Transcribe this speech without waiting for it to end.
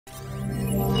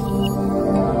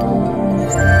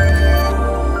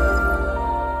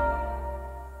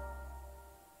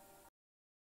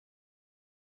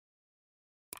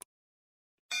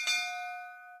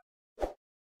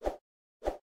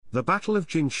The Battle of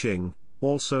Jingxing,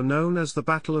 also known as the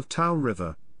Battle of Tao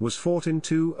River, was fought in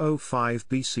 205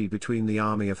 BC between the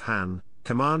army of Han,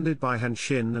 commanded by Han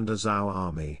Xin, and a Zhao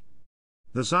army.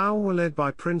 The Zhao were led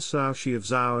by Prince Zhao Xie of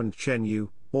Zhao and Chen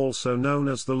Yu, also known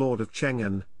as the Lord of Cheng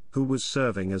An, who was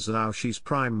serving as Zhao Xie's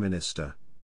prime minister.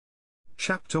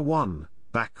 Chapter 1,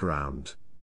 Background.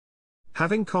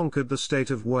 Having conquered the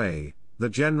state of Wei, the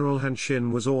general Han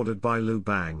Xin was ordered by Liu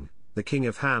Bang, the king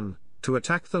of Han, to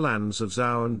attack the lands of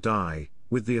Zhao and Dai,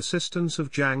 with the assistance of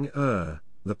Zhang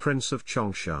the prince of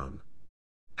Chongshan.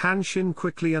 Han Xin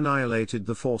quickly annihilated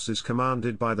the forces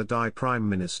commanded by the Dai prime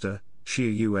minister,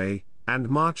 Xie Yue, and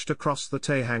marched across the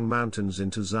Taihang mountains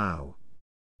into Zhao.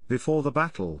 Before the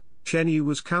battle, Chen Yu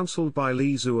was counseled by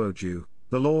Li Zuoju,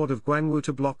 the lord of Guangwu,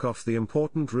 to block off the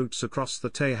important routes across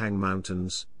the Taihang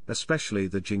mountains, especially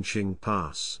the Jingxing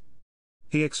Pass.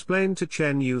 He explained to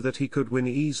Chen Yu that he could win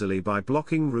easily by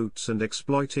blocking routes and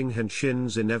exploiting Han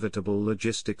Xin's inevitable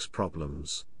logistics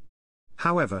problems.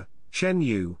 However, Chen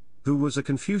Yu, who was a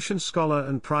Confucian scholar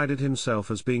and prided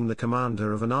himself as being the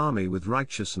commander of an army with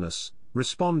righteousness,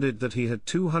 responded that he had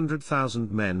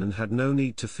 200,000 men and had no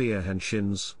need to fear Han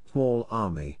Xin's small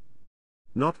army.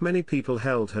 Not many people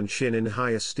held Han Xin in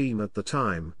high esteem at the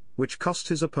time, which cost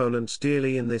his opponents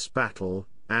dearly in this battle,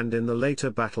 and in the later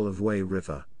Battle of Wei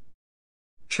River.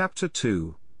 Chapter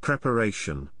 2,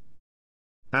 Preparation.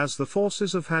 As the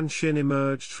forces of Han Xin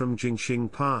emerged from Jingxing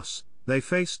Pass, they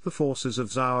faced the forces of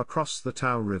Zhao across the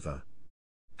Tao River.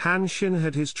 Han Xin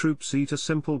had his troops eat a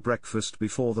simple breakfast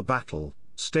before the battle,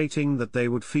 stating that they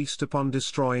would feast upon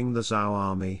destroying the Zhao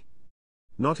army.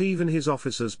 Not even his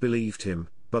officers believed him,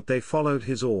 but they followed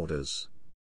his orders.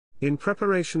 In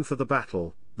preparation for the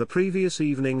battle, the previous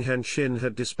evening Han Xin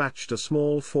had dispatched a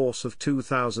small force of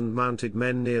 2,000 mounted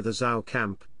men near the Zhao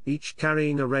camp, each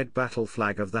carrying a red battle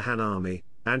flag of the Han army,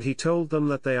 and he told them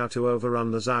that they are to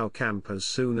overrun the Zhao camp as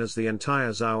soon as the entire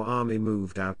Zhao army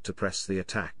moved out to press the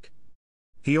attack.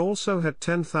 He also had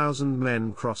 10,000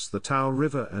 men cross the Tao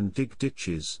River and dig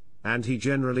ditches, and he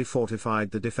generally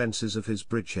fortified the defenses of his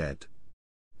bridgehead.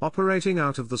 Operating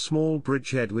out of the small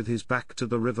bridgehead with his back to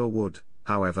the river would,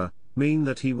 however, mean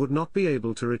that he would not be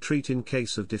able to retreat in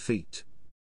case of defeat.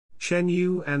 Chen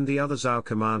Yu and the other Zhao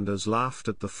commanders laughed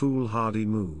at the foolhardy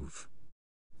move.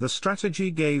 The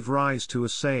strategy gave rise to a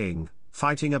saying,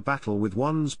 fighting a battle with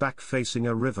one's back facing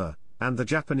a river, and the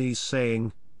Japanese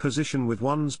saying, position with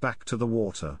one's back to the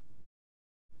water.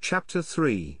 Chapter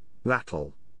 3,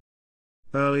 Battle.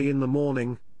 Early in the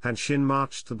morning, Han Xin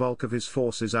marched the bulk of his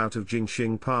forces out of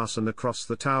Jingxing Pass and across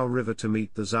the Tao River to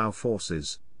meet the Zhao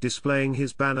forces, displaying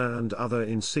his banner and other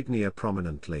insignia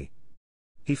prominently.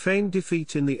 He feigned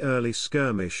defeat in the early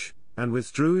skirmish, and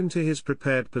withdrew into his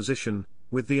prepared position,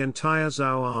 with the entire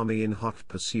Zhao army in hot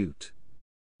pursuit.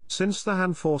 Since the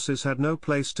Han forces had no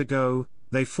place to go,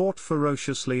 they fought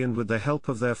ferociously, and with the help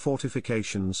of their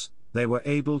fortifications, they were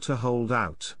able to hold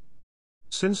out.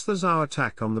 Since the Zhao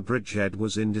attack on the bridgehead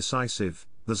was indecisive,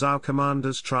 the Zhao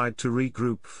commanders tried to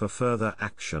regroup for further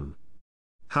action.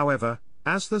 However,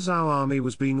 as the Zhao army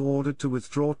was being ordered to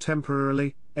withdraw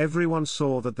temporarily, everyone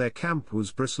saw that their camp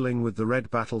was bristling with the red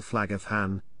battle flag of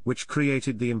Han, which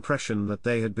created the impression that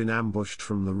they had been ambushed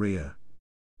from the rear.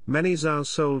 Many Zhao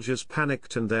soldiers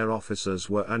panicked and their officers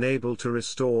were unable to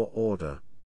restore order.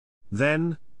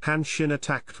 Then, Han Xin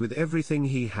attacked with everything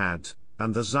he had,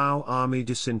 and the Zhao army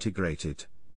disintegrated.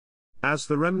 As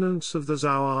the remnants of the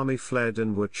Zhao army fled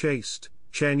and were chased,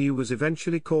 Chen Yu was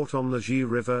eventually caught on the Ji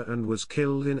River and was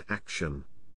killed in action.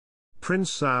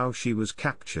 Prince Zhao Xie was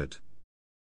captured.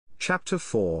 Chapter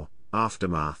 4,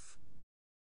 Aftermath.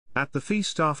 At the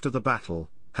feast after the battle,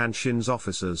 Han Xin's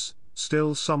officers,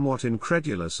 still somewhat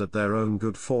incredulous at their own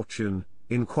good fortune,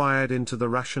 inquired into the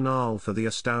rationale for the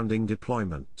astounding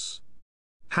deployments.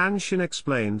 Han Xin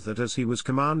explained that as he was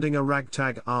commanding a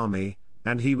ragtag army,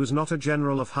 and he was not a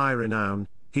general of high renown,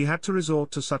 he had to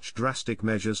resort to such drastic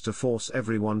measures to force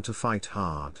everyone to fight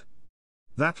hard.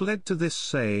 That led to this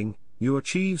saying, "You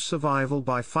achieve survival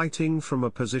by fighting from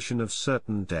a position of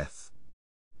certain death."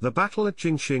 The battle at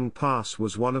Jingxing Pass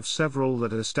was one of several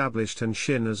that established Han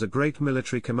Xin as a great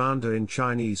military commander in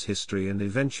Chinese history and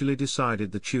eventually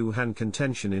decided the Chu-Han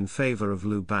contention in favor of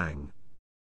Liu Bang.